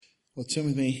Well, turn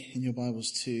with me in your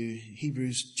Bibles to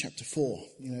Hebrews chapter 4.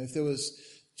 You know, if there was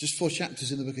just 4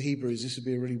 chapters in the book of Hebrews, this would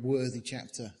be a really worthy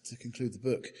chapter to conclude the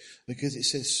book, because it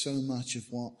says so much of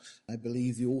what I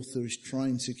believe the author is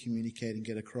trying to communicate and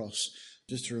get across.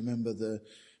 Just to remember, the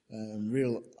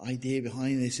real idea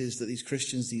behind this is that these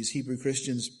Christians, these Hebrew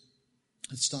Christians,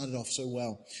 had started off so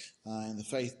well in the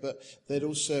faith, but they'd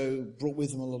also brought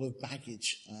with them a lot of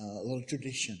baggage, a lot of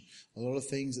tradition, a lot of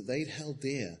things that they'd held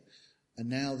dear. And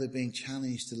now they're being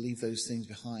challenged to leave those things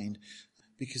behind,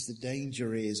 because the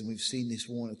danger is, and we've seen this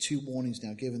warning, 2 warnings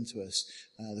now given to us.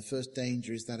 The first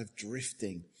danger is that of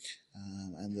drifting,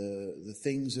 and the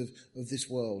things of this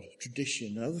world,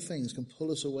 tradition and other things can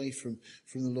pull us away from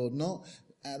the Lord, not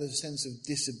out of a sense of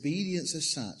disobedience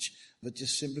as such, but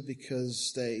just simply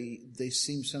because they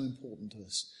seem so important to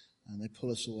us and they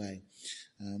pull us away.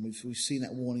 We've seen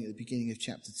that warning at the beginning of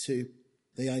chapter 2.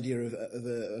 The idea of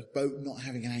a boat not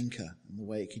having an anchor and the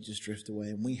way it could just drift away,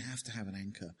 and we have to have an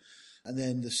anchor. And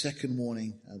then the second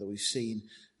warning that we've seen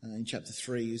in chapter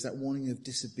 3 is that warning of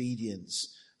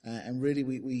disobedience. And really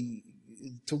we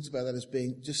talked about that as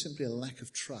being just simply a lack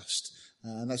of trust.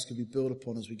 And that's going to be built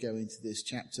upon as we go into this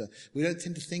chapter. We don't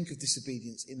tend to think of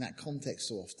disobedience in that context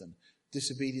so often.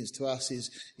 Disobedience to us is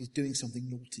doing something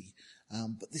naughty.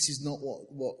 But this is not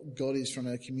what God is trying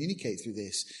to communicate through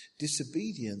this.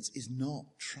 Disobedience is not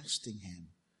trusting him.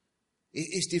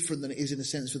 It's different than it is in a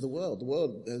sense for the world. The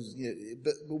world,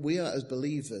 but we are as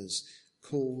believers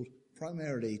called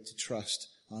primarily to trust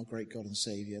our great God and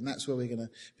Saviour. And that's where we're going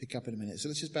to pick up in a minute. So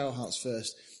let's just bow our hearts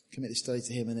first, commit the study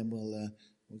to him, and then we'll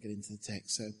get into the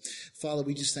text. So, Father,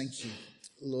 we just thank you,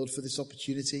 Lord, for this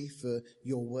opportunity, for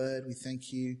your word. We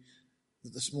thank you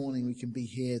that this morning we can be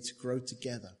here to grow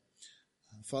together.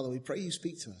 Father, we pray you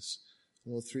speak to us,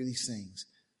 Lord, through these things.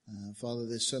 Father,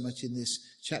 there's so much in this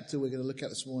chapter we're going to look at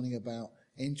this morning about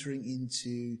entering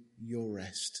into your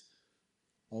rest.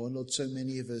 Oh, and Lord, so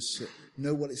many of us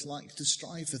know what it's like to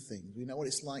strive for things. We know what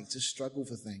it's like to struggle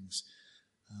for things.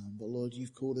 But Lord,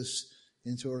 you've called us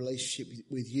into a relationship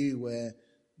with you where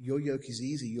your yoke is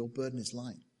easy, your burden is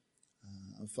light.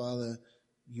 And Father,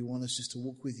 you want us just to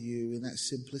walk with you in that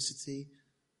simplicity,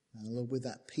 Lord, with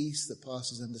that peace that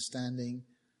passes understanding,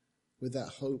 with that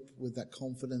hope, with that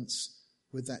confidence,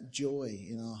 with that joy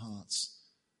in our hearts.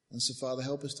 And so, Father,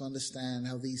 help us to understand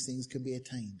how these things can be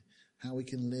attained, how we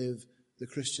can live the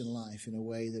Christian life in a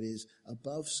way that is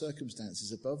above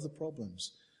circumstances, above the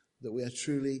problems, that we are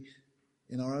truly,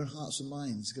 in our own hearts and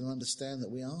minds, going to understand that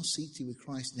we are seated with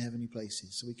Christ in heavenly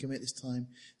places. So we commit this time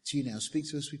to you now. Speak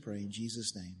to us, we pray, in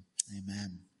Jesus' name.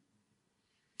 Amen.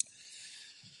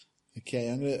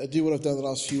 Okay, I'm going to do what I've done the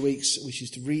last few weeks, which is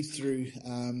to read through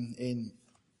in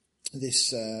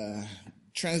this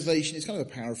translation. It's kind of a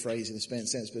paraphrase in a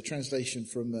sense, but a translation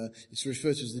from, it's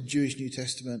referred to as the Jewish New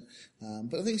Testament.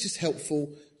 But I think it's just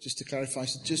helpful just to clarify.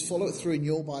 So just follow it through in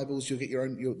your Bibles. You'll get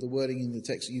the wording in the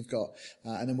text that you've got.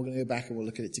 And then we're going to go back and we'll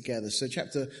look at it together. So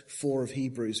chapter 4 of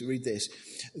Hebrews, we read this.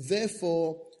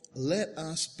 Therefore, let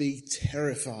us be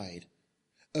terrified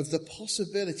of the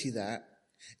possibility that,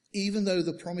 even though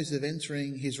the promise of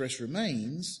entering his rest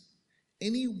remains,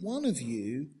 any one of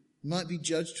you might be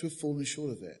judged to have fallen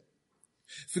short of it.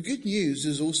 For good news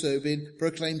has also been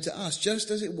proclaimed to us, just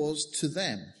as it was to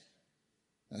them.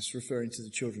 That's referring to the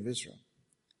children of Israel.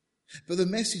 But the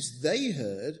message they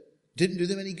heard didn't do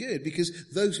them any good, because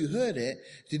those who heard it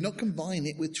did not combine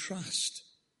it with trust.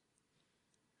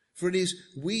 For it is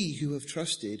we who have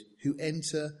trusted who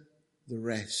enter the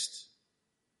rest.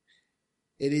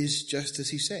 It is just as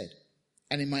he said,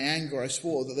 and in my anger I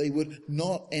swore that they would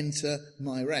not enter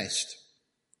my rest.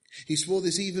 He swore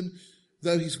this even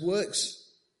though his works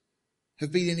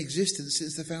have been in existence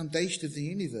since the foundation of the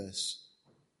universe.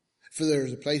 For there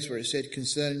is a place where it said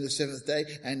concerning the 7th day,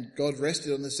 and God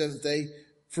rested on the 7th day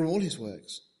from all his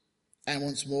works. And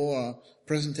once more, our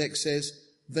present text says,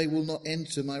 they will not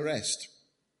enter my rest.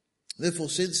 Therefore,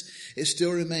 since it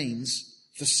still remains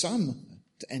for some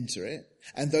to enter it,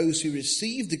 and those who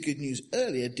received the good news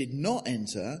earlier did not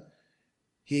enter,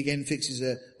 he again fixes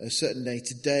a certain day,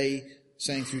 today,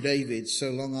 saying through David so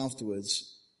long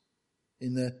afterwards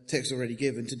in the text already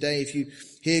given. Today, if you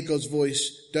hear God's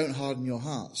voice, don't harden your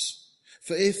hearts.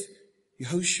 For if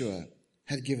Yehoshua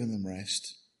had given them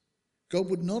rest, God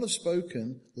would not have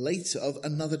spoken later of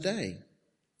another day.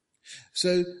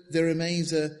 So there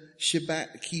remains a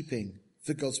Shabbat keeping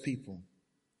for God's people.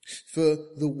 For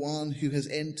the one who has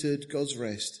entered God's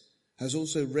rest has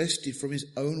also rested from his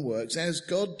own works, as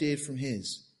God did from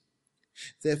his.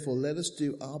 Therefore, let us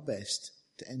do our best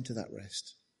to enter that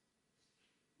rest,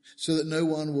 so that no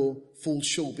one will fall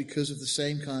short because of the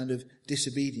same kind of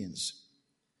disobedience.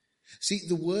 See,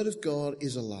 the word of God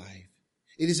is alive.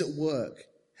 It is at work,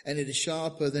 and it is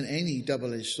sharper than any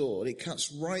double-edged sword. It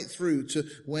cuts right through to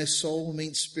where soul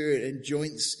meets spirit and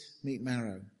joints meet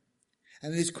marrow.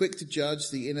 And it is quick to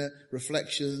judge the inner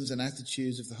reflections and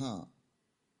attitudes of the heart.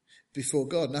 Before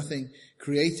God, nothing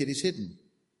created is hidden,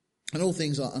 and all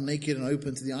things are naked and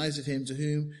open to the eyes of him to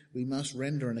whom we must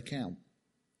render an account.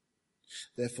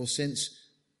 Therefore, since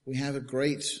we have a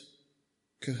great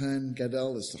Kohen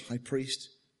Gadol as the high priest,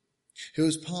 who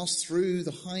has passed through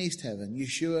the highest heaven,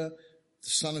 Yeshua, the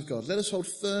Son of God, let us hold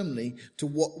firmly to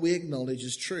what we acknowledge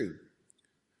as true.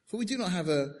 For we do not have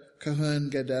a Kohen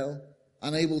Gadol,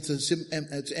 unable to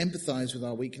empathize with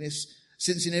our weakness,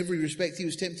 since in every respect he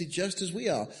was tempted just as we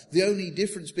are, the only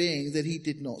difference being that he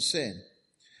did not sin.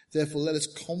 Therefore, let us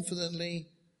confidently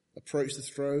approach the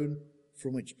throne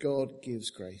from which God gives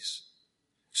grace,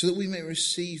 so that we may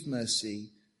receive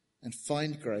mercy and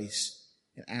find grace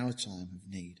in our time of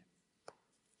need.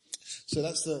 So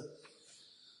that's the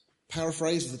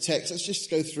paraphrase of the text. Let's just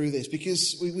go through this,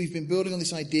 because we've been building on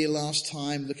this idea last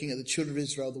time, looking at the children of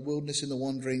Israel, the wilderness and the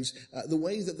wanderings, the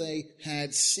way that they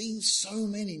had seen so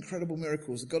many incredible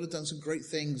miracles, that God had done some great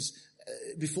things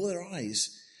before their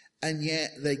eyes. And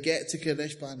yet they get to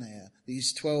Kadesh Barnea.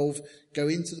 These 12 go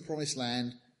into the promised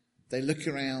land. They look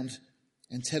around,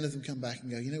 and 10 of them come back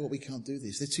and go, you know what, we can't do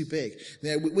this. They're too big.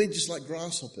 We're just like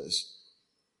grasshoppers.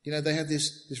 You know, they have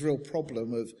this real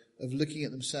problem of looking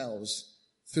at themselves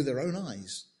through their own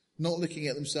eyes, not looking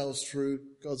at themselves through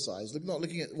God's eyes, not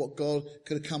looking at what God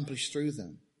could accomplish through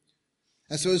them.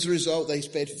 And so as a result, they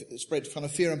spread kind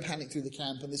of fear and panic through the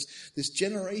camp. And this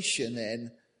generation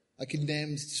then are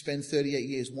condemned to spend 38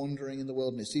 years wandering in the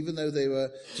wilderness, even though they were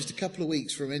just a couple of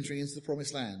weeks from entering into the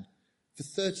promised land. For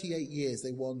 38 years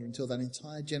they wander until that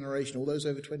entire generation, all those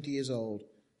over 20 years old,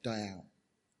 die out.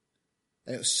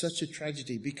 And it was such a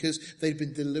tragedy because they'd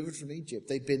been delivered from Egypt.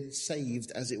 They'd been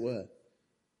saved, as it were.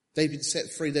 They'd been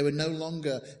set free. They were no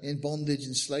longer in bondage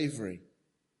and slavery.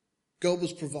 God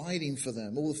was providing for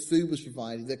them. All the food was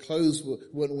provided. Their clothes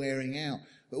weren't wearing out.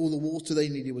 But all the water they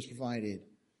needed was provided.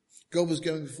 God was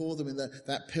going before them in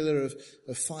that pillar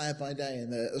of fire by day,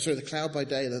 and the cloud by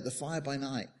day, the fire by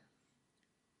night.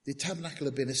 The tabernacle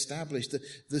had been established.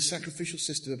 The sacrificial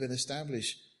system had been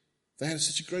established. They had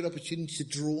such a great opportunity to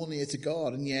draw near to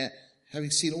God, and yet, having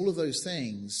seen all of those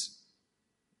things,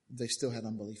 they still had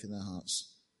unbelief in their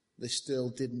hearts. They still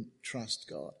didn't trust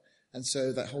God. And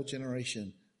so that whole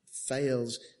generation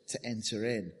fails to enter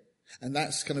in. And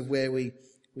that's kind of where we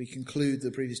conclude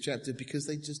the previous chapter, because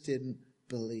they just didn't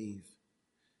believe.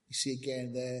 You see,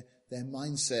 again, their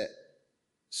mindset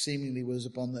seemingly was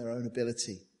upon their own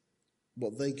ability,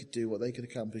 what they could do, what they could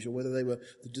accomplish, or whether they were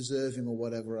deserving or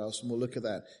whatever else. And we'll look at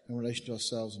that in relation to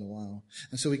ourselves in a while.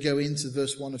 And so we go into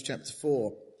verse 1 of chapter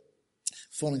 4.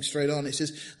 Following straight on, it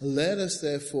says, let us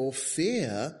therefore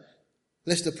fear,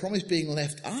 lest the promise being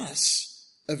left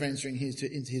us of entering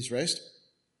into his rest,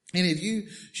 any of you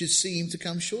should seem to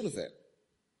come short of it.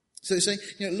 So it's saying,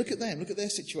 look at them, look at their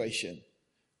situation.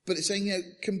 But it's saying,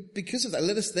 because of that,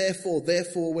 let us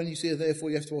therefore, when you see a therefore,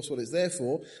 you have to ask what it's there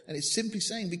for. And it's simply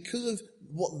saying, because of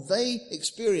what they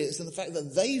experienced and the fact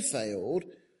that they failed,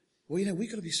 we've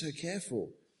got to be so careful.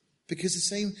 Because the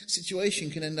same situation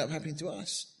can end up happening to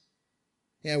us.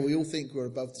 We all think we're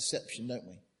above deception, don't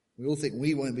we? We all think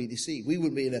we won't be deceived. We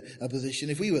wouldn't be in a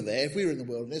position, if we were there, if we were in the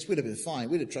wilderness, we'd have been fine.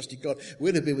 We'd have trusted God.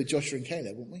 We'd have been with Joshua and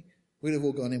Caleb, wouldn't we? We'd have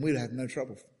all gone in. We'd have no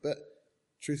trouble. But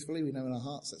truthfully, we know in our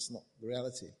hearts that's not the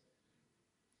reality.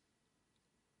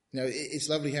 It's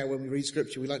lovely how when we read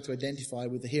scripture, we like to identify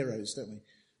with the heroes, don't we?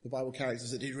 The Bible characters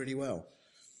that did really well.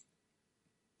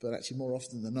 But actually, more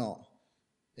often than not,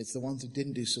 it's the ones who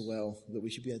didn't do so well that we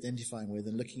should be identifying with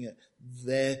and looking at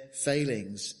their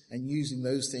failings and using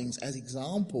those things as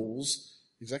examples,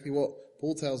 exactly what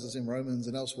Paul tells us in Romans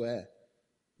and elsewhere.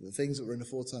 The things that were in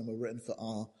aforetime were written for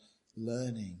our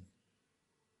learning.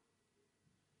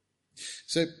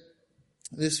 So,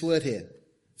 this word here,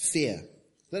 fear.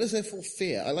 Let us therefore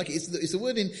fear. I like it. It's the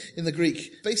word in the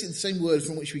Greek, basically the same word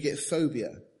from which we get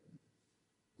phobia.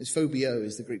 It's phobio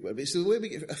is the Greek word, but it's the word we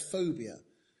get a phobia.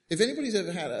 If anybody's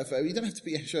ever had a phobia, you don't have to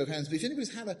be a show of hands, but if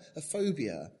anybody's had a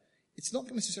phobia, it's not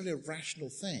necessarily a rational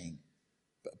thing,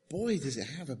 but boy, does it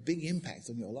have a big impact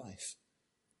on your life.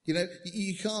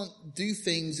 You can't do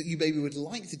things that you maybe would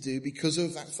like to do because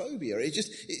of that phobia. It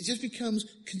just becomes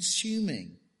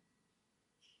consuming.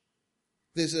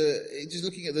 Just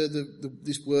looking at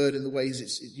this word and the ways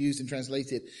it's used and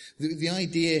translated, the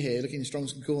idea here, looking in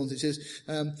Strong's Concordance, it says,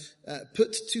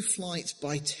 put to flight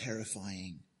by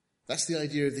terrifying. That's the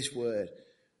idea of this word.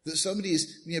 That somebody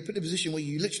is, put in a position where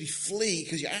you literally flee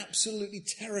because you're absolutely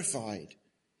terrified.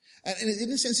 And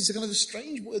in a sense, it's a kind of a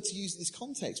strange word to use in this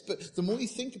context, but the more you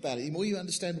think about it, the more you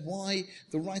understand why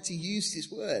the writer used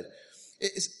this word.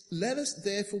 It's, let us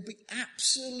therefore be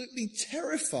absolutely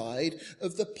terrified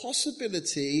of the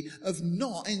possibility of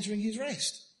not entering his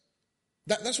rest.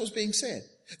 That's what's being said.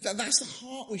 That's the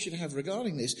heart we should have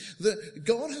regarding this. That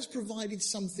God has provided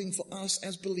something for us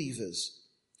as believers.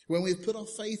 When we've put our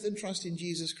faith and trust in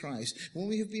Jesus Christ, when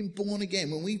we have been born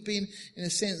again, when we've been, in a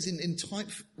sense,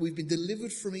 we've been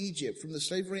delivered from Egypt, from the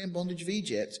slavery and bondage of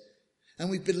Egypt, and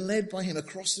we've been led by him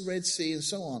across the Red Sea and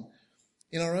so on,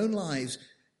 in our own lives.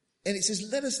 And it says,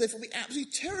 let us therefore be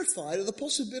absolutely terrified of the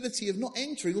possibility of not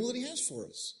entering all that he has for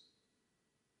us.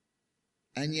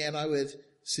 And yet I would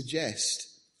suggest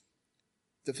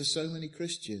that for so many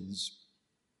Christians,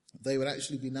 they would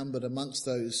actually be numbered amongst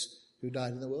those who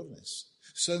died in the wilderness.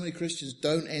 So many Christians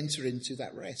don't enter into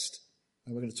that rest.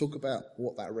 And we're going to talk about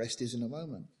what that rest is in a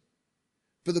moment.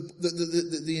 But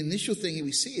the initial thing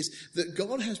we see is that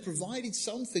God has provided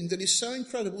something that is so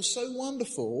incredible, so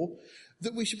wonderful,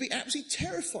 that we should be absolutely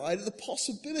terrified of the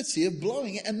possibility of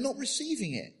blowing it and not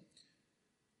receiving it.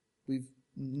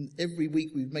 Every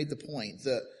week we've made the point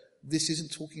that this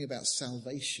isn't talking about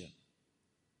salvation.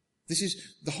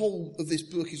 The whole of this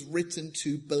book is written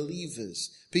to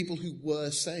believers, people who were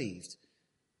saved.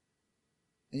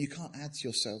 And you can't add to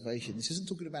your salvation. This isn't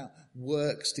talking about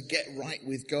works to get right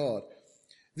with God.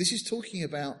 This is talking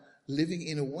about living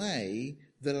in a way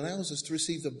that allows us to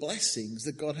receive the blessings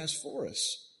that God has for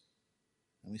us.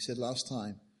 And we said last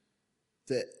time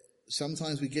that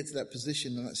sometimes we get to that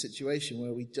position and that situation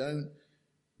where we don't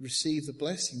receive the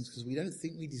blessings because we don't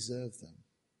think we deserve them.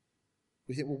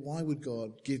 We think, well, why would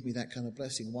God give me that kind of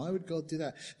blessing? Why would God do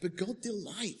that? But God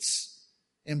delights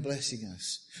in blessing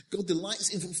us. God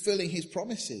delights in fulfilling his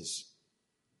promises.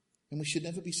 And we should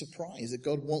never be surprised that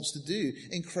God wants to do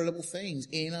incredible things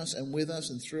in us and with us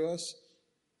and through us.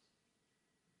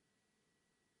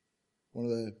 One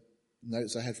of the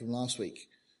notes I had from last week,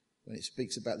 when it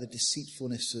speaks about the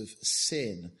deceitfulness of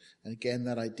sin. And again,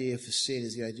 that idea for sin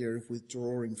is the idea of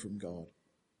withdrawing from God.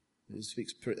 It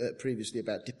speaks previously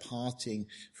about departing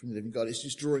from the living God. It's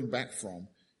just drawing back from.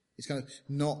 It's kind of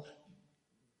not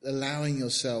allowing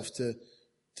yourself to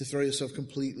throw yourself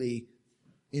completely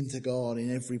into God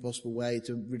in every possible way,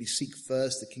 to really seek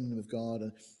first the kingdom of God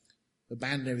and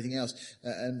abandon everything else.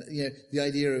 And the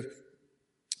idea of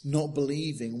not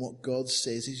believing what God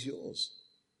says is yours.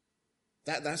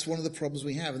 That's one of the problems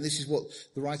we have. And this is what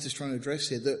the writer's trying to address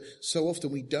here, that so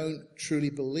often we don't truly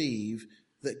believe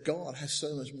that God has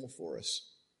so much more for us.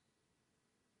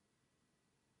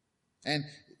 And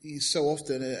so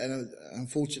often, and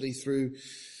unfortunately through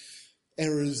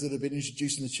errors that have been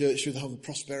introduced in the church through the whole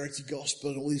prosperity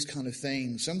gospel and all these kind of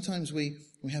things, sometimes we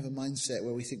have a mindset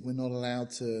where we think we're not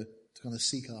allowed to kind of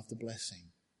seek after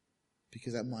blessing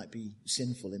because that might be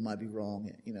sinful, it might be wrong,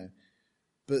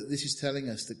 But this is telling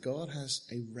us that God has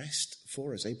a rest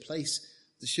for us, a place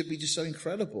that should be just so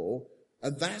incredible.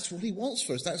 And that's what he wants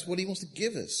for us. That's what he wants to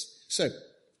give us. So,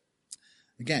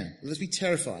 again, let's be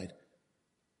terrified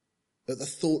at the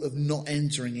thought of not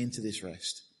entering into this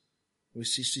rest. We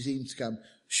seem to come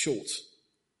short.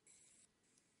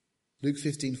 Luke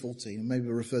 15:14, and maybe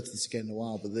we'll refer to this again in a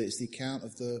while, but it's the account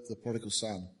of the prodigal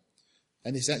son.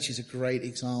 And this actually is a great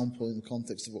example in the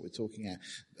context of what we're talking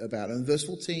about. And verse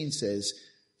 14 says,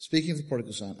 speaking of the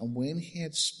prodigal son, and when he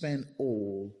had spent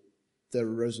all, there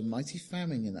arose a mighty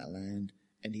famine in that land,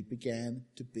 and he began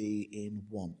to be in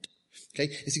want.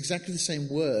 Okay, it's exactly the same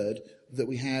word that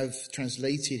we have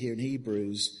translated here in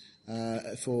Hebrews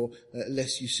for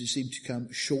lest you seem to come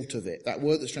short of it. That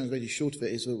word that's translated short of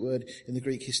it is a word in the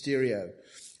Greek hysterio.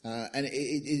 And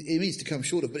it means to come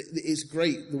short of, but it's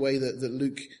great the way that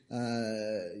Luke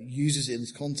uses it in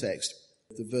this context.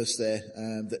 The verse there,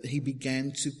 that he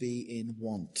began to be in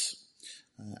want.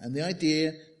 And the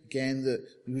idea, again, that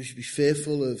we should be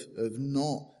fearful of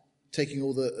not taking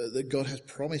all that God has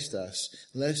promised us,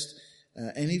 lest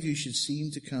any of you should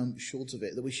seem to come short of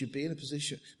it, that we should be in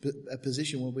a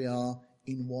position where we are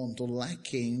in want or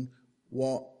lacking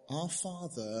what our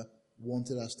Father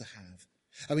wanted us to have.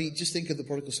 I mean, just think of the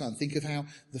prodigal son. Think of how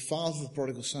the father of the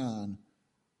prodigal son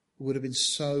would have been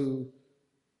so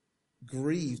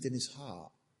grieved in his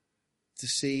heart to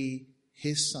see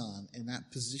his son in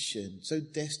that position, so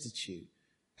destitute,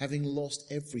 having lost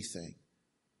everything.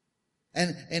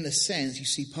 And in a sense, you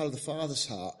see part of the father's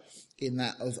heart in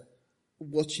that of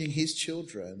watching his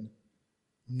children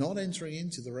not entering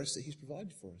into the rest that he's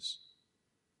provided for us.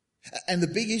 And the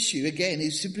big issue, again,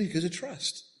 is simply because of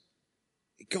trust.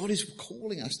 God is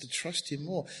calling us to trust him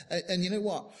more. And you know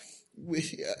what?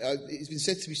 it's been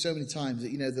said to me so many times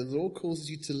that, the Lord causes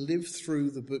you to live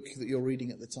through the book that you're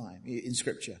reading at the time in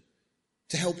Scripture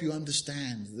to help you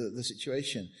understand the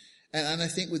situation. And I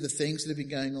think with the things that have been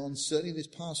going on, certainly this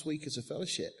past week as a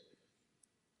fellowship,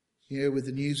 with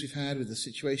the news we've had, with the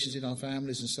situations in our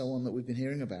families and so on that we've been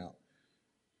hearing about,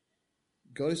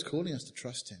 God is calling us to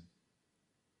trust him.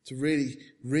 To really,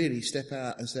 really step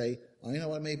out and say, you know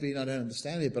what, maybe I don't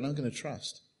understand it, but I'm going to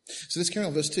trust. So let's carry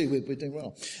on, verse 2, we're doing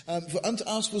well. For unto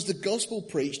us was the gospel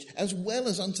preached as well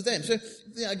as unto them. So,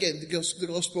 again, the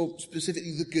gospel,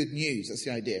 specifically the good news, that's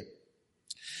the idea.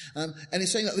 And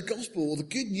it's saying that the gospel, or the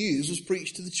good news, was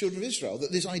preached to the children of Israel.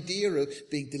 That this idea of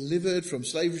being delivered from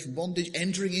slavery, from bondage,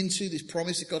 entering into this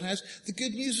promise that God has, the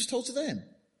good news was told to them.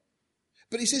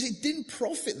 But he says it didn't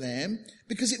profit them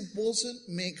because it wasn't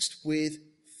mixed with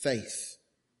faith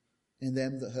in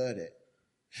them that heard it.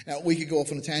 Now, we could go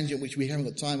off on a tangent, which we haven't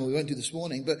got time, or we won't do this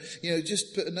morning, but,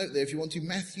 just put a note there if you want to.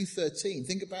 Matthew 13.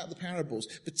 Think about the parables,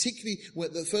 particularly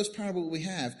the first parable we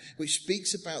have, which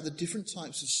speaks about the different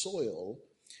types of soil,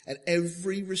 and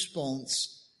every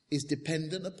response is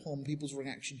dependent upon people's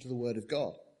reaction to the word of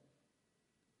God.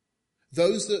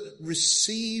 Those that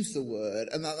receive the word,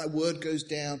 and that word goes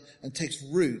down and takes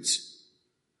root,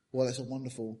 well, that's a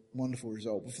wonderful, wonderful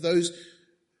result. But for those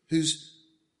whose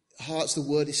hearts the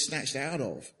word is snatched out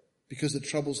of because of the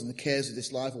troubles and the cares of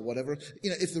this life or whatever,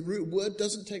 if the word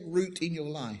doesn't take root in your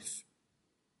life,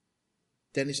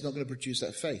 then it's not going to produce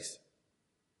that faith.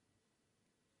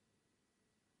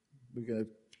 We're going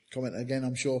to comment again,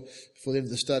 I'm sure, before the end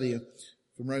of the study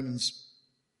from Romans,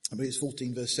 I believe it's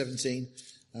 14 verse 17.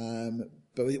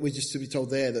 But we're just to be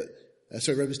told there that,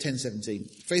 Romans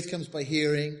 10:17. Faith comes by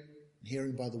hearing, and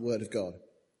hearing by the word of God.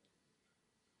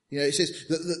 It says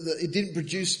that it didn't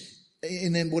produce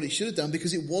in them what it should have done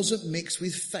because it wasn't mixed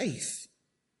with faith.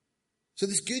 So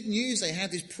this good news they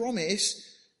had, this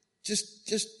promise,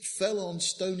 just fell on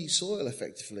stony soil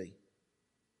effectively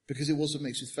because it wasn't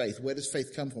mixed with faith. Where does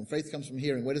faith come from? Faith comes from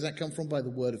hearing. Where does that come from? By the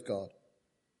word of God.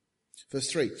 Verse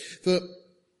 3. For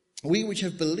we which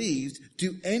have believed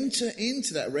do enter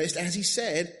into that rest, as he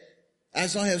said,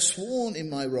 as I have sworn in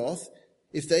my wrath,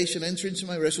 if they shall enter into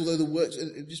my rest, although the works,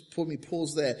 just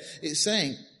pause there. It's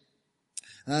saying,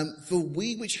 for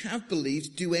we which have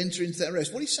believed do enter into that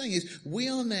rest. What he's saying is, we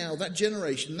are now that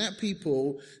generation, that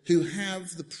people who have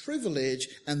the privilege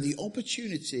and the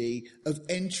opportunity of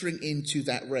entering into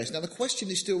that rest. Now the question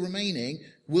is still remaining,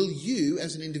 will you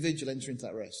as an individual enter into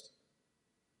that rest?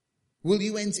 Will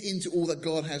you enter into all that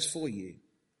God has for you?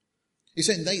 He's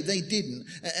saying they didn't,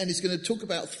 and he's going to talk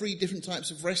about 3 different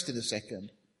types of rest in a second.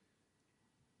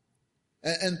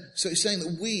 And so he's saying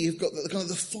that we have got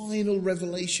the final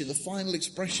revelation, the final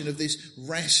expression of this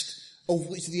rest, of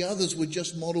which the others were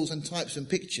just models and types and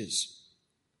pictures.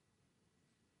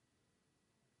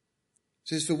 It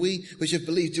says, for we which have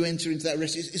believed do enter into that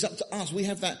rest. It's up to us. We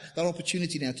have that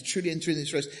opportunity now to truly enter into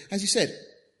this rest. As he said,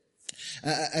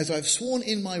 as I've sworn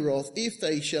in my wrath, if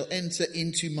they shall enter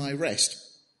into my rest.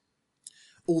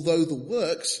 Although the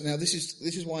works, now this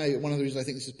is why one of the reasons I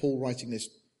think this is Paul writing this.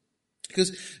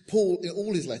 Because Paul, in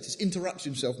all his letters, interrupts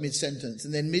himself mid-sentence,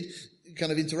 and then mid-kind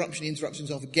of interruption, he interrupts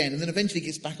himself again, and then eventually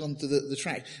gets back onto the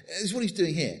track. This is what he's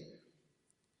doing here.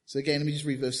 So again, let me just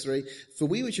read verse 3. For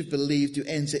we which have believed do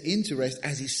enter into rest,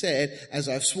 as he said, as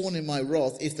I have sworn in my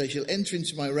wrath, if they shall enter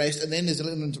into my rest. And then there's a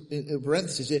little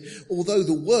parenthesis here, although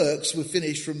the works were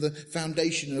finished from the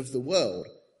foundation of the world.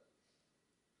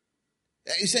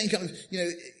 He's saying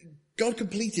God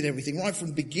completed everything right from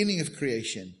the beginning of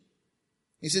creation.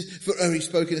 He says, for he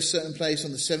spoke in a certain place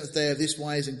on the 7th day of this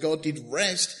wise, and God did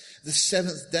rest the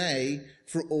 7th day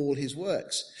for all his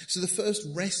works. So the first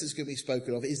rest that's going to be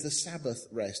spoken of is the Sabbath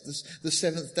rest, the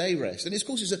 7th day rest. And of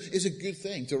course it's a good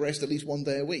thing to rest at least one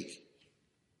day a week.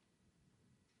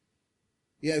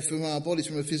 From our bodies,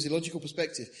 from a physiological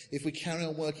perspective, if we carry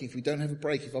on working, if we don't have a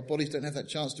break, if our bodies don't have that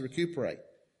chance to recuperate,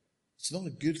 it's not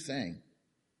a good thing.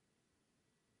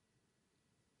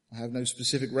 I have no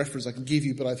specific reference I can give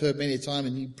you, but I've heard many a time,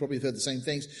 and you probably have heard the same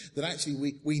things, that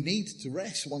actually we need to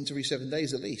rest once every 7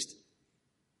 days at least.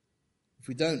 If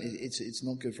we don't, it's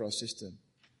not good for our system.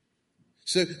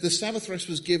 So the Sabbath rest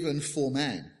was given for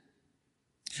man.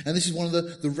 And this is one of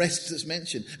the rests that's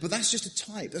mentioned. But that's just a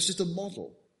type, that's just a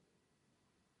model.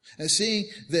 And seeing,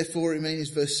 therefore, remains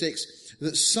verse 6,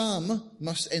 that some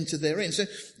must enter therein. So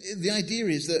the idea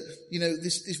is that,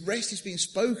 this rest is being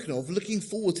spoken of, looking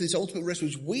forward to this ultimate rest,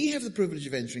 which we have the privilege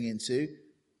of entering into.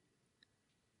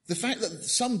 The fact that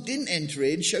some didn't enter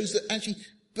in shows that actually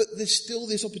But there's still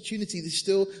this opportunity. There's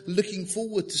still looking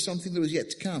forward to something that was yet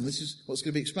to come. This is what's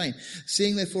going to be explained.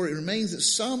 Seeing therefore it remains that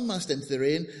some must enter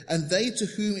therein, and they to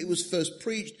whom it was first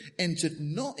preached entered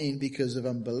not in because of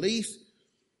unbelief.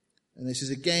 And this is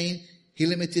again, he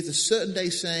limiteth a certain day,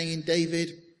 saying in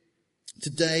David,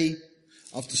 today,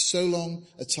 after so long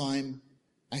a time,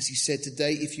 as he said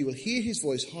today, if you will hear his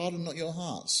voice, harden not your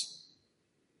hearts.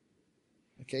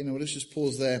 Okay, now let's just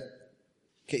pause there.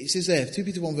 Okay, it says there, 2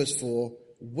 Peter 1 verse 4,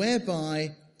 whereby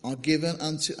are given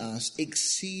unto us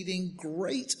exceeding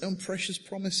great and precious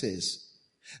promises,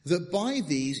 that by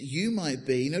these you might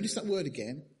be, notice that word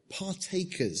again,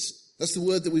 partakers. That's the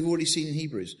word that we've already seen in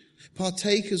Hebrews.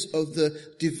 Partakers of the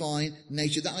divine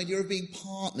nature. That idea of being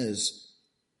partners.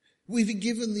 We've been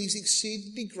given these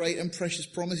exceedingly great and precious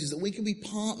promises that we can be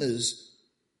partners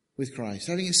with Christ,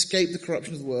 having escaped the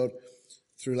corruption of the world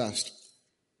through lust.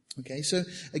 Okay, so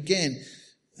again,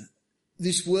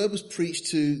 this word was preached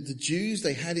to the Jews.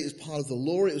 They had it as part of the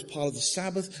law. It was part of the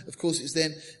Sabbath. Of course, it's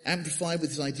then amplified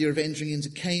with this idea of entering into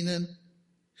Canaan.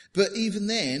 But even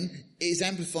then, it is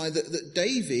amplified that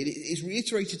David, it is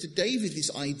reiterated to David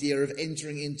this idea of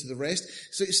entering into the rest.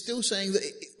 So it's still saying that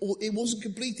it wasn't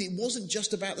complete. It wasn't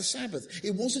just about the Sabbath.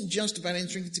 It wasn't just about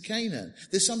entering into Canaan.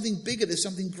 There's something bigger. There's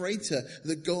something greater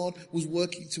that God was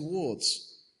working towards.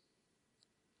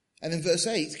 And then verse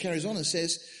 8 carries on and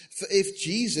says, for if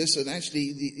Jesus, and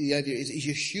actually the idea is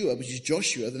Yeshua, which is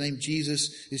Joshua, the name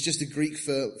Jesus is just a Greek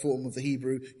form of the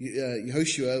Hebrew,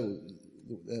 Yehoshua,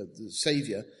 the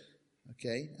Savior.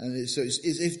 Okay, and so it's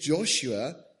if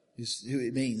Joshua, is who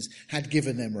it means, had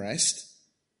given them rest,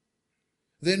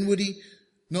 then would he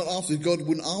not afterwards, God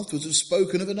wouldn't afterwards have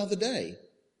spoken of another day.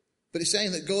 But it's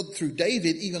saying that God, through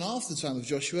David, even after the time of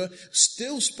Joshua,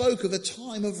 still spoke of a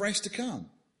time of rest to come.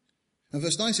 And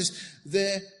verse 9 says,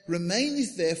 there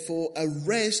remaineth therefore a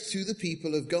rest to the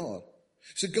people of God.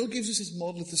 So God gives us this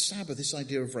model of the Sabbath, this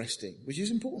idea of resting, which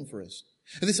is important for us.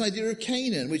 And this idea of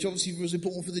Canaan, which obviously was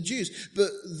important for the Jews.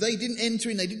 But they didn't enter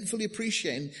in, they didn't fully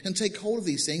appreciate and take hold of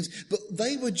these things. But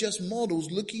they were just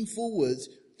models looking forward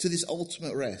to this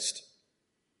ultimate rest.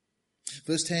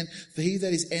 Verse 10, for he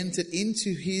that is entered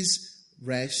into his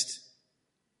rest,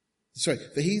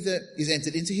 for he that is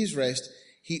entered into his rest,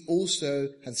 he also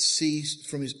hath ceased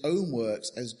from his own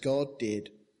works as God did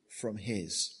from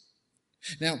his.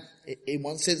 Now, in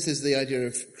one sense, there's the idea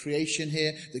of creation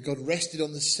here, that God rested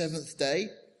on the seventh day.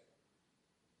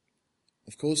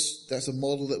 Of course, that's a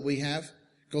model that we have.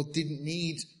 God didn't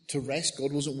need to rest.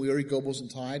 God wasn't weary. God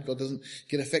wasn't tired. God doesn't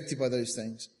get affected by those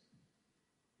things.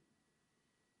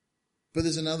 But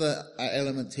there's another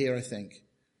element here, I think.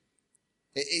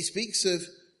 It speaks of,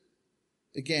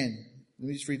 again, let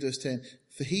me just read verse 10.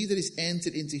 For he that is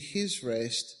entered into his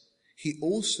rest, he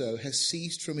also has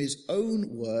ceased from his own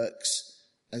works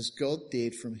as God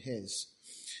did from his.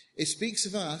 It speaks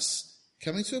of us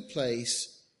coming to a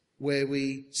place where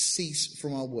we cease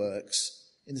from our works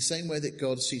in the same way that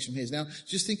God ceased from his. Now,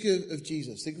 just think of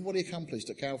Jesus. Think of what he accomplished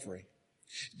at Calvary.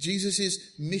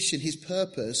 Jesus' mission, his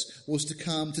purpose, was to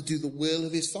come to do the will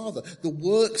of his Father. The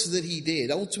works that he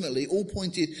did, ultimately,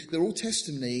 they're all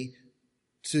testimony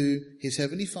to his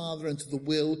heavenly Father and to the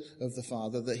will of the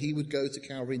Father, that he would go to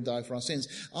Calvary and die for our sins.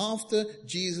 After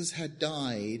Jesus had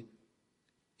died,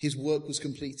 his work was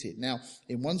completed. Now,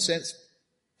 in one sense,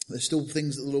 there's still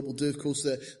things that the Lord will do. Of course,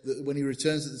 that when he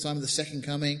returns at the time of the second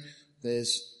coming,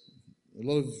 there's a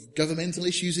lot of governmental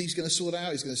issues that he's going to sort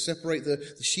out. He's going to separate the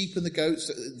sheep and the goats.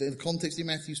 The context in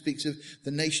Matthew speaks of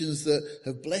the nations that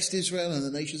have blessed Israel and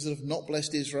the nations that have not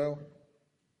blessed Israel.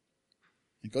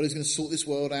 And God is going to sort this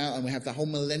world out, and we have the whole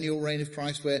millennial reign of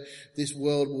Christ where this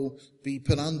world will be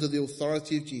put under the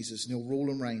authority of Jesus and he'll rule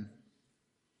and reign.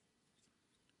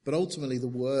 But ultimately the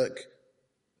work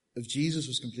of Jesus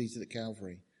was completed at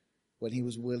Calvary when he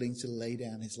was willing to lay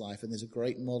down his life. And there's a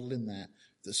great model in that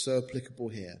that's so applicable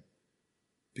here.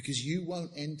 Because you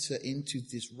won't enter into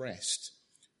this rest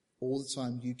all the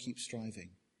time you keep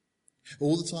striving.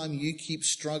 All the time you keep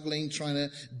struggling, trying to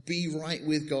be right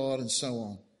with God and so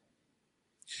on.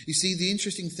 You see, the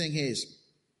interesting thing is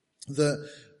that,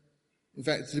 in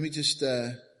fact, let me just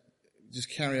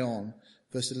carry on.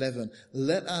 Verse 11,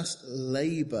 let us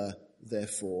labor,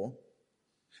 therefore,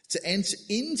 to enter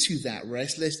into that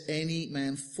rest, lest any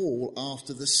man fall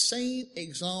after the same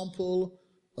example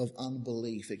of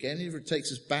unbelief. Again, it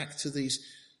takes us back to these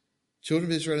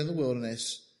children of Israel in the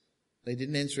wilderness. They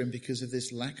didn't enter in because of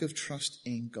this lack of trust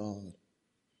in God.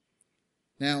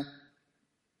 Now,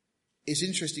 it's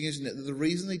interesting, isn't it, that the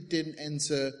reason they didn't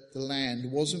enter the land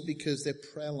wasn't because their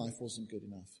prayer life wasn't good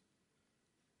enough.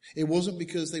 It wasn't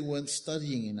because they weren't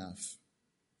studying enough.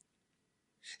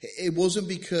 It wasn't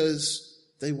because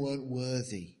they weren't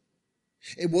worthy.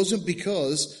 It wasn't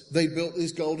because they built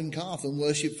this golden calf and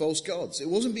worshipped false gods. It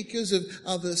wasn't because of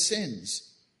other sins.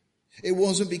 It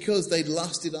wasn't because they'd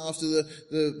lusted after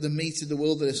the meat of the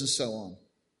wilderness and so on.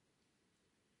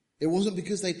 It wasn't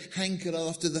because they'd hankered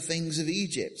after the things of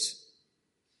Egypt.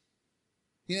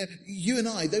 You know, you and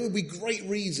I, there would be great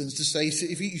reasons to say,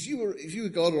 if you were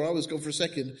God or I was God for a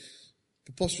second,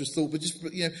 preposterous thought, but just,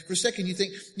 you know, for a second you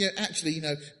think, you know, actually, you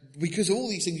know, because of all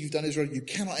these things you've done, Israel, you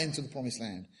cannot enter the promised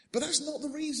land. But that's not the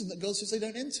reason that God says they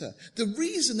don't enter. The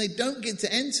reason they don't get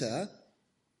to enter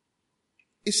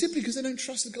is simply because they don't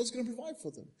trust that God's going to provide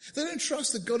for them. They don't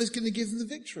trust that God is going to give them the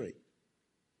victory.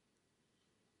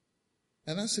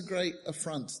 And that's a great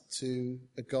affront to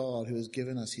a God who has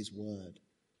given us his word.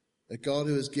 A God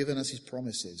who has given us his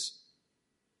promises.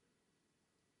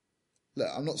 Look,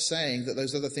 I'm not saying that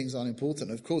those other things aren't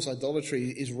important. Of course, idolatry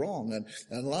is wrong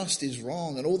and lust is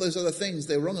wrong and all those other things,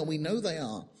 they're wrong and we know they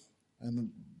are.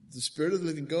 And the Spirit of the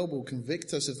living God will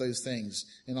convict us of those things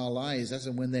in our lives as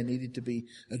and when they're needed to be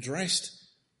addressed.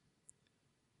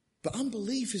 But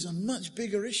unbelief is a much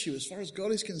bigger issue as far as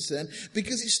God is concerned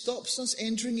because it stops us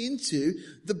entering into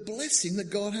the blessing that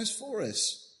God has for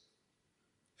us.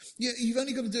 You've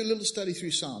only got to do a little study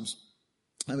through Psalms.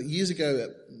 Years ago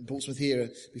at Portsmouth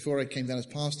here, before I came down as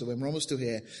pastor, when Ron was still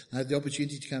here, I had the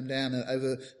opportunity to come down and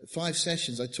over 5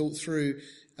 sessions I talked through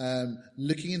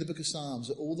looking in the book of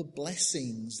Psalms at all the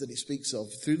blessings that it speaks of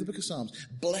through the book of Psalms.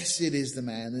 Blessed is the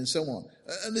man and so on.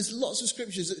 And there's lots of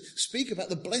scriptures that speak about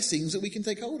the blessings that we can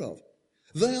take hold of.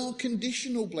 They are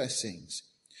conditional blessings.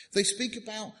 They speak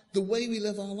about the way we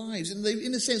live our lives. And they,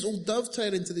 in a sense, all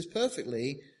dovetail into this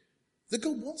perfectly, that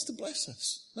God wants to bless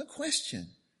us. No question.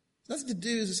 Nothing to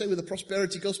do, as I say, with the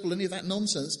prosperity gospel, any of that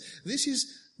nonsense. This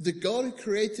is the God who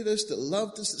created us, that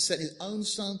loved us, that sent his own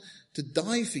son to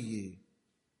die for you,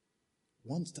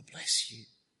 wants to bless you.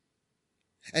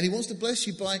 And he wants to bless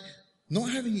you by not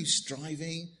having you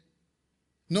striving,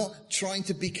 not trying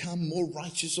to become more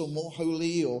righteous or more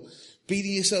holy or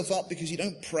beating yourself up because you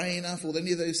don't pray enough or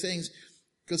any of those things.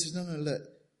 God says, no, look,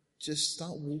 just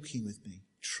start walking with me.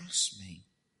 Trust me.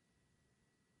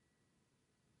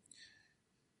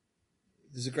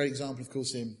 There's a great example, of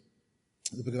course, in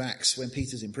the book of Acts when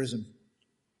Peter's in prison.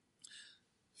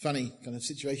 Funny kind of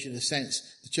situation in a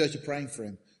sense. The church are praying for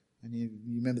him. And you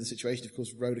remember the situation, of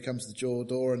course, Rhoda comes to the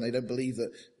door and they don't believe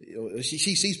that, she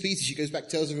sees Peter, she goes back,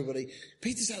 tells everybody,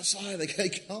 Peter's outside, they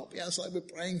can't be outside, we're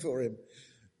praying for him.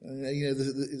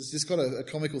 It's just got a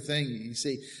comical thing, you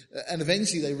see. And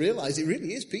eventually they realize it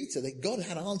really is Peter, that God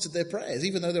had answered their prayers,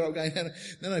 even though they're all going,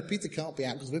 no, Peter can't be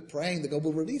out because we're praying that God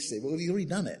will release it. Well, he's already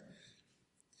done it.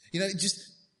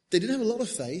 They didn't have a lot of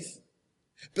faith,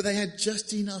 but they had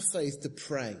just enough faith to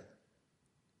pray.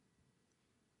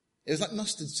 It was like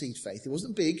mustard seed faith. It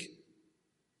wasn't big.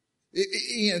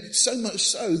 So much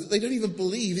so that they don't even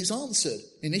believe it's answered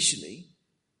initially.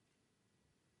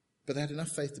 But they had enough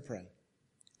faith to pray.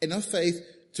 Enough faith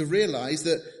to realize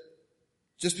that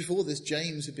just before this,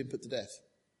 James had been put to death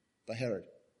by Herod.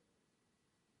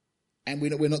 And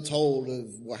we're not told of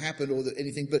what happened or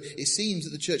anything, but it seems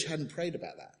that the church hadn't prayed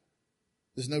about that.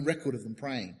 There's no record of them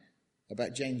praying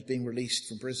about James being released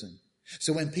from prison.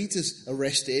 So when Peter's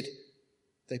arrested,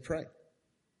 they pray.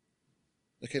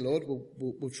 Okay, Lord,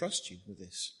 we'll trust you with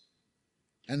this.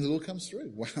 And the Lord comes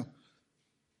through. Wow.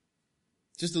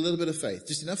 Just a little bit of faith.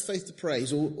 Just enough faith to pray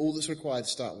is all that's required to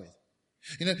start with.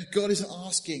 God isn't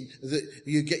asking that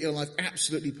you get your life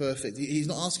absolutely perfect. He's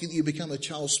not asking that you become a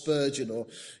Charles Spurgeon or,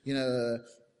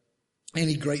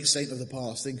 any great saint of the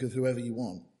past. Think of whoever you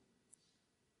want.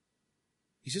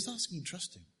 He's just asking you to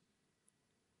trust him.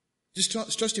 Just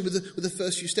trust him with the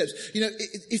first few steps.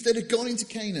 If they'd have gone into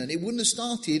Canaan, it wouldn't have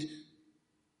started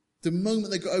the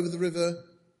moment they got over the river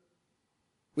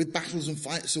with battles and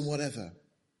fights and whatever.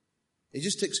 It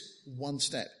just takes one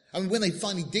step. I mean, when they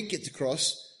finally did get to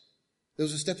cross, there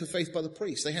was a step of faith by the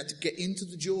priests. They had to get into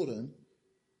the Jordan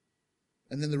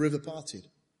and then the river parted.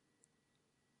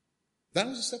 That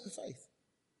was a step of faith.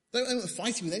 They weren't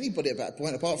fighting with anybody at that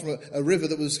point, apart from a river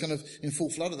that was kind of in full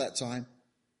flood at that time.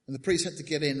 And the priests had to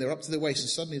get in. They're up to their waist, and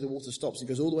suddenly the water stops. It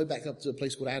goes all the way back up to a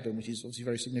place called Adam, which is obviously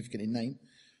very significant in name.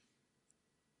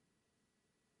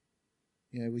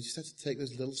 We just have to take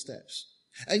those little steps.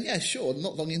 And yeah, sure,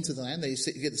 not long into the land, they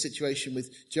get the situation with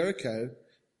Jericho,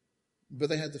 but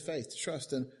they had the faith to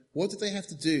trust. And what did they have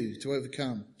to do to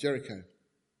overcome Jericho?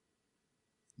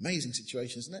 Amazing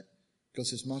situation, isn't it? God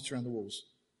says, march around the walls.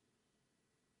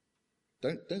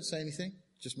 Don't say anything,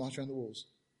 just march around the walls.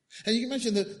 And you can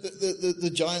imagine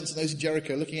the giants and those in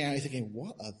Jericho looking out and thinking,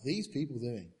 what are these people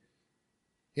doing?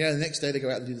 The next day they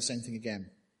go out and do the same thing again.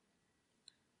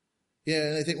 Yeah,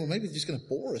 and they think, well, maybe they're just going to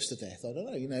bore us to death. I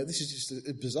don't know. This is just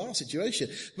a bizarre situation.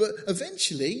 But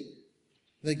eventually,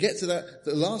 they get to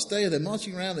the last day, they're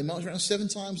marching around. They march around 7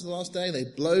 times the last day. They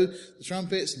blow the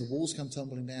trumpets, and the walls come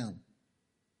tumbling down.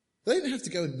 They didn't have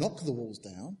to go and knock the walls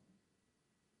down.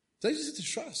 They just had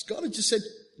to trust. God had just said,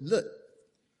 look,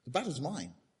 the battle's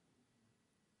mine.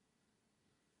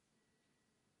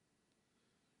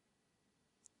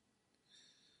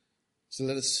 So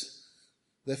let us,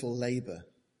 therefore, labour.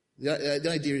 The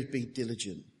idea is be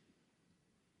diligent.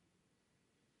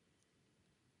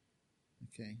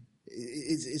 Okay,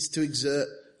 it's to exert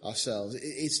ourselves.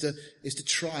 It's to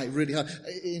try really hard.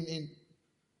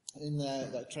 In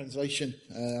that translation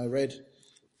I read,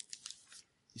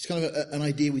 it's kind of an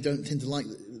idea we don't tend to like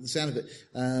the sound of it,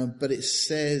 but it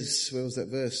says, where was that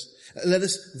verse? Let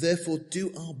us therefore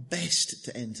do our best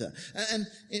to enter. And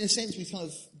in a sense, we kind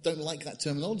of don't like that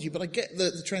terminology, but I get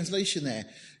the translation there.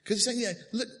 Because it's saying,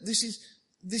 look, this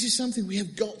is something we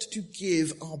have got to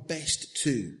give our best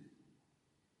to.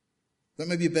 That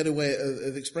may be a better way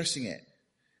of expressing it.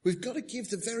 We've got to give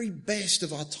the very best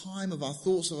of our time, of our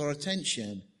thoughts, of our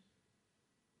attention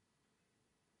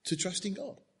to trusting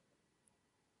God.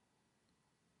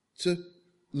 To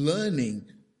learning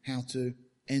how to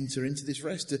enter into this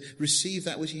rest, to receive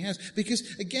that which he has.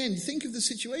 Because, again, think of the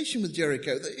situation with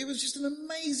Jericho. It was just an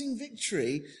amazing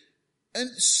victory, and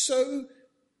so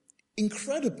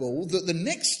incredible that the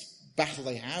next battle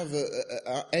they have,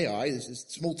 Ai, this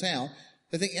small town,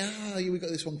 they think, we've got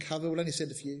this one covered, we'll only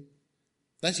send a few.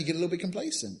 They actually get a little bit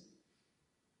complacent.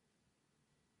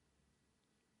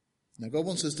 Now, God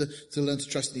wants us to learn to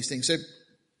trust in these things. So,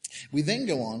 we then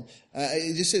go on,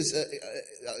 it just says,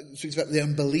 speaks about the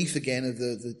unbelief again of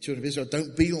the children of Israel.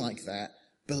 Don't be like that.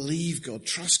 Believe God,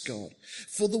 trust God.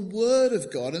 For the word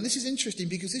of God, and this is interesting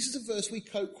because this is a verse we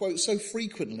quote so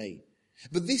frequently,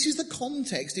 but this is the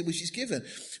context in which it's given.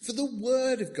 For the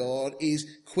word of God is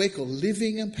quick or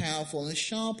living and powerful and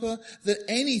sharper than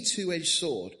any two-edged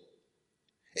sword.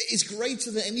 It's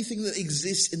greater than anything that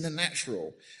exists in the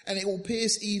natural, and it will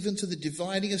pierce even to the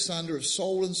dividing asunder of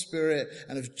soul and spirit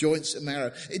and of joints and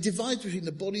marrow. It divides between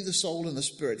the body, the soul, and the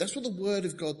spirit. That's what the word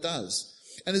of God does.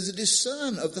 And is a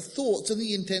discern of the thoughts and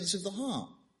the intents of the heart.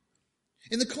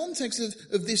 In the context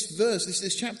of this verse,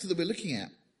 this chapter that we're looking at,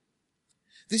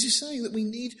 this is saying that we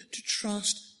need to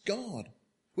trust God.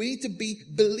 We need to be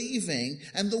believing,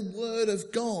 and the word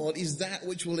of God is that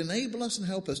which will enable us and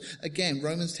help us. Again,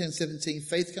 Romans 10:17,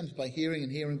 faith comes by hearing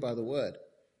and hearing by the word.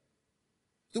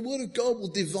 The word of God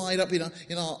will divide up in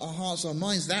our hearts, our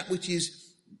minds, that which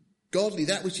is godly,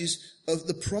 that which is of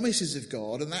the promises of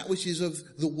God, and that which is of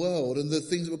the world and the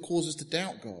things that will cause us to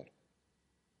doubt God.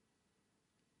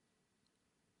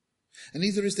 And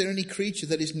neither is there any creature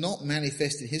that is not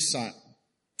manifest in his sight.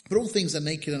 But all things are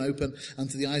naked and open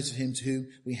unto the eyes of him to whom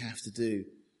we have to do.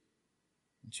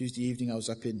 On Tuesday evening I was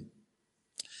up in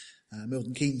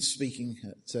Milton Keynes speaking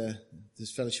at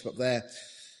this fellowship up there.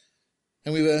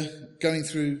 And we were going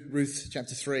through Ruth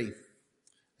chapter 3.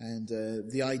 And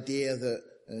the idea that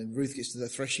Ruth gets to the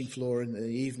threshing floor in the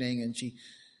evening and she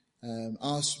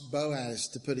asks Boaz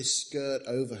to put his skirt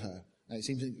over her. And it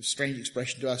seems a strange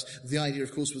expression to us. The idea,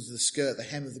 of course, was the skirt, the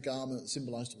hem of the garment that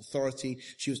symbolized authority.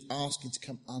 She was asking to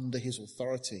come under his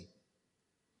authority.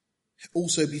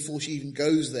 Also, before she even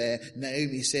goes there,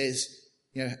 Naomi says,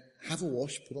 have a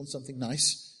wash, put on something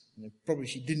nice. Probably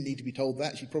she didn't need to be told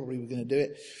that. She probably was going to do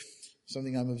it.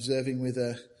 Something I'm observing with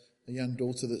a young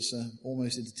daughter that's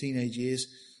almost into teenage years.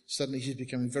 Suddenly she's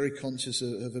becoming very conscious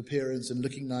of appearance and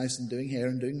looking nice and doing hair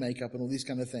and doing makeup and all these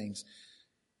kind of things.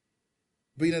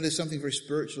 But there's something very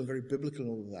spiritual and very biblical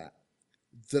in all of that.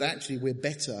 That actually we're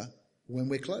better when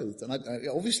we're clothed. And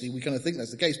obviously we kind of think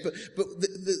that's the case. But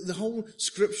the whole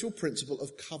scriptural principle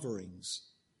of coverings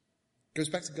goes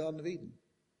back to the Garden of Eden.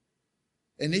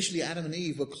 Initially Adam and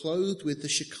Eve were clothed with the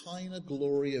Shekinah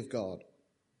glory of God.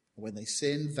 And when they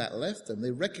sinned, that left them.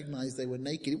 They recognized they were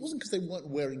naked. It wasn't because they weren't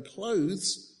wearing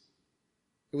clothes.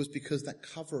 It was because that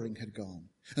covering had gone.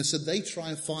 And so they try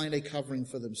and find a covering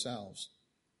for themselves.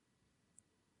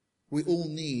 We all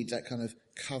need that kind of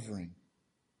covering.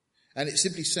 And it's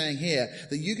simply saying here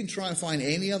that you can try and find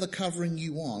any other covering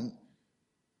you want,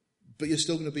 but you're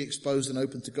still going to be exposed and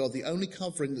open to God. The only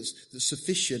covering that's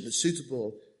sufficient, that's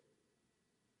suitable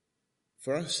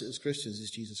for us as Christians is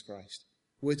Jesus Christ.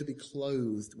 We're to be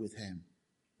clothed with him.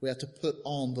 We are to put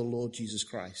on the Lord Jesus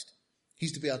Christ.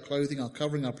 He's to be our clothing, our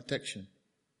covering, our protection.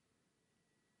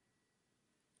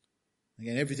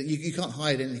 Again, everything, you can't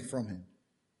hide anything from him.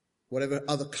 Whatever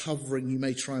other covering you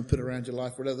may try and put around your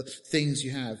life, whatever things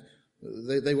you have,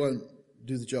 they won't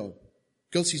do the job.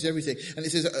 God sees everything. And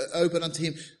it says, open unto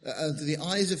him, unto the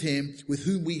eyes of him with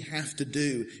whom we have to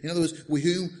do. In other words, with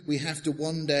whom we have to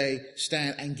one day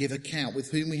stand and give account,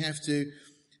 with whom we have to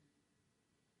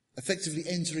effectively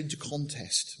enter into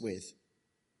contest with.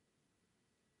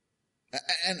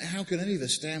 And how can any of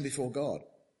us stand before God?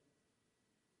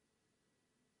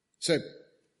 So,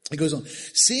 it goes on.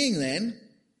 Seeing then,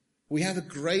 we have a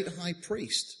great high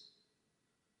priest.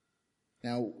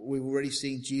 Now, we've already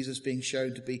seen Jesus being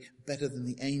shown to be better than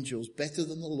the angels, better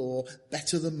than the law,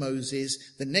 better than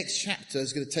Moses. The next chapter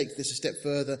is going to take this a step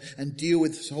further and deal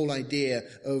with this whole idea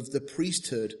of the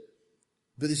priesthood.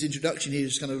 But this introduction here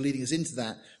is kind of leading us into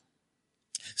that.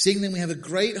 Seeing then we have a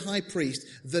great high priest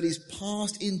that is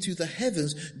passed into the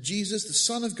heavens, Jesus, the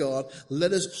Son of God,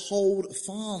 let us hold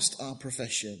fast our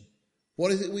profession.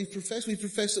 What is it we profess? We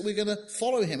profess that we're going to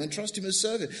follow him and trust him and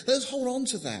serve him. Let us hold on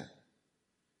to that.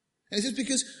 And it says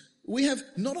because we have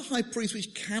not a high priest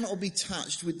which cannot be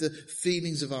touched with the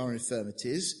feelings of our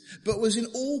infirmities, but was in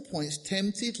all points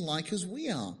tempted like as we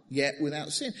are, yet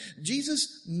without sin.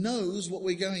 Jesus knows what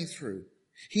we're going through.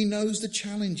 He knows the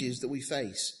challenges that we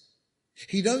face.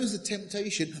 He knows the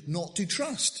temptation not to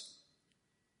trust.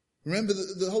 Remember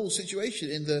the whole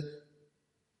situation in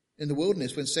the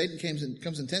wilderness when Satan comes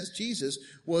and tempts Jesus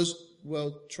was,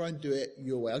 well, try and do it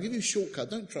your way. I'll give you a shortcut.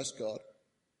 Don't trust God.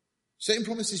 Satan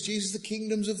promises Jesus the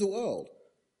kingdoms of the world.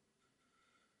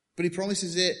 But he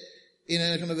promises it in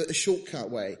a kind of a shortcut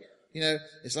way. You know,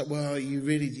 it's like, well,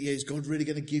 is God really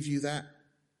going to give you that?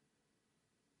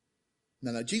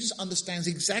 No, Jesus understands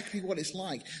exactly what it's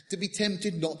like to be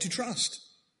tempted not to trust.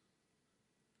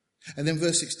 And then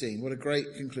verse 16, what a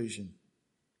great conclusion.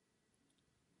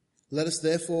 Let us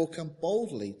therefore come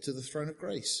boldly to the throne of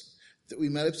grace, that we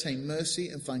may obtain mercy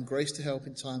and find grace to help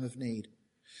in time of need.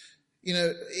 You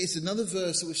know, it's another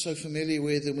verse that we're so familiar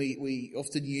with and we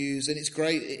often use, and it's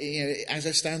great, you know, as a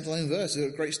standalone verse,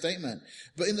 it's a great statement.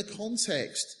 But in the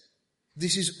context,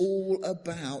 this is all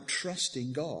about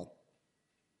trusting God.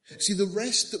 See, the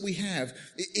rest that we have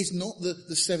is not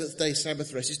the seventh day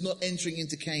Sabbath rest. It's not entering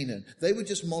into Canaan. They were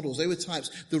just models. They were types.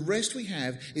 The rest we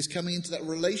have is coming into that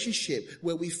relationship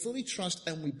where we fully trust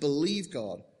and we believe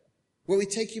God, where we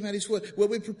take him at his word, where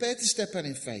we're prepared to step out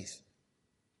in faith.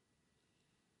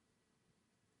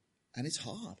 And it's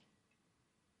hard.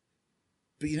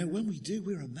 But you know, when we do,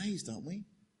 we're amazed, aren't we?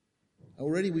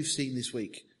 Already we've seen this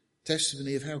week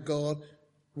testimony of how God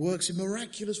works in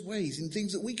miraculous ways, in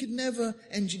things that we could never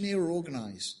engineer or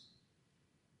organize.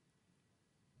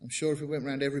 I'm sure if we went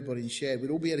around everybody and shared,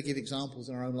 we'd all be able to give examples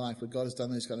in our own life where God has done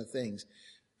those kind of things.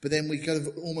 But then we kind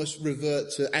of almost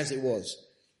revert to as it was.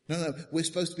 No, we're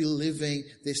supposed to be living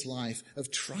this life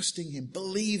of trusting him,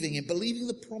 believing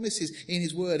the promises in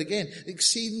his word. Again,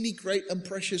 exceedingly great and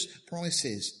precious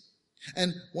promises.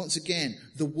 And once again,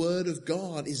 the word of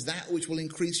God is that which will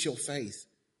increase your faith.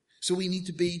 So we need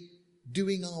to be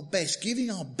doing our best, giving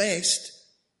our best,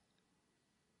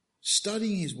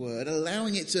 studying his word,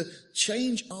 allowing it to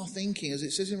change our thinking, as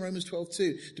it says in Romans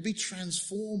 12:2, to be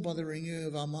transformed by the renewing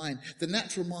of our mind. The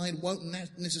natural mind won't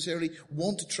necessarily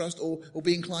want to trust or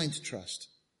be inclined to trust.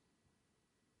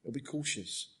 It'll be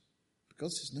cautious. But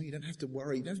God says, no, you don't have to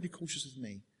worry. You don't have to be cautious of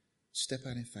me. Step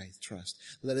out in faith, trust.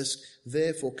 Let us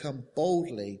therefore come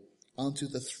boldly unto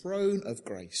the throne of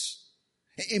grace.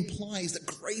 It implies that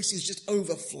grace is just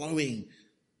overflowing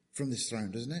from this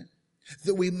throne, doesn't it?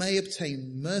 That we may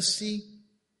obtain mercy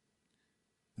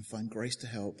and find grace to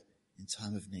help in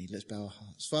time of need. Let's bow our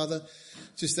hearts. Father,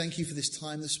 just thank you for this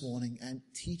time this morning, and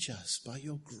teach us by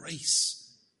your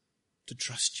grace to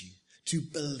trust you, to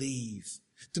believe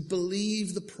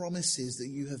the promises that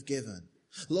you have given.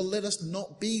 Lord, let us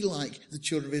not be like the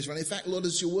children of Israel. In fact, Lord,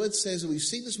 as your word says, and we've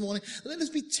seen this morning, let us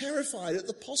be terrified at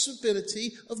the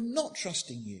possibility of not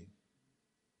trusting you.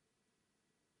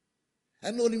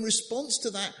 And Lord, in response to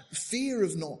that fear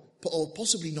of not, or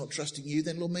possibly not trusting you,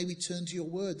 then Lord, may we turn to your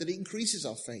word, that it increases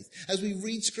our faith. As we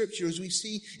read scripture, as we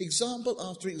see example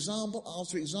after example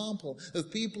after example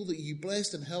of people that you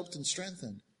blessed and helped and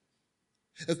strengthened.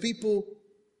 Of people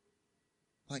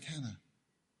like Hannah,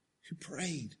 who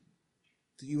prayed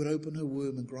that you would open her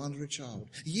womb and grant her a child.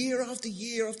 Year after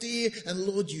year after year, and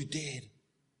Lord, you did.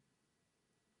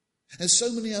 And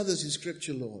so many others in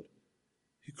scripture, Lord,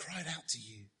 who cried out to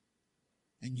you.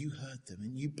 And you heard them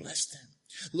and you blessed them.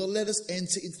 Lord, let us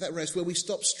enter into that rest where we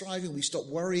stop striving, we stop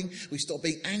worrying, we stop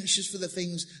being anxious for the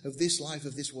things of this life,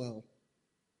 of this world.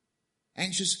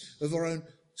 Anxious of our own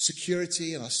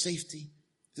security and our safety,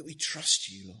 that we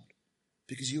trust you, Lord,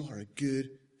 because you are a good,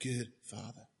 good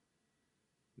Father.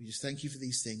 We just thank you for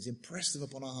these things. Impress them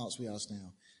upon our hearts, we ask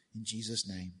now. In Jesus'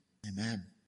 name, amen.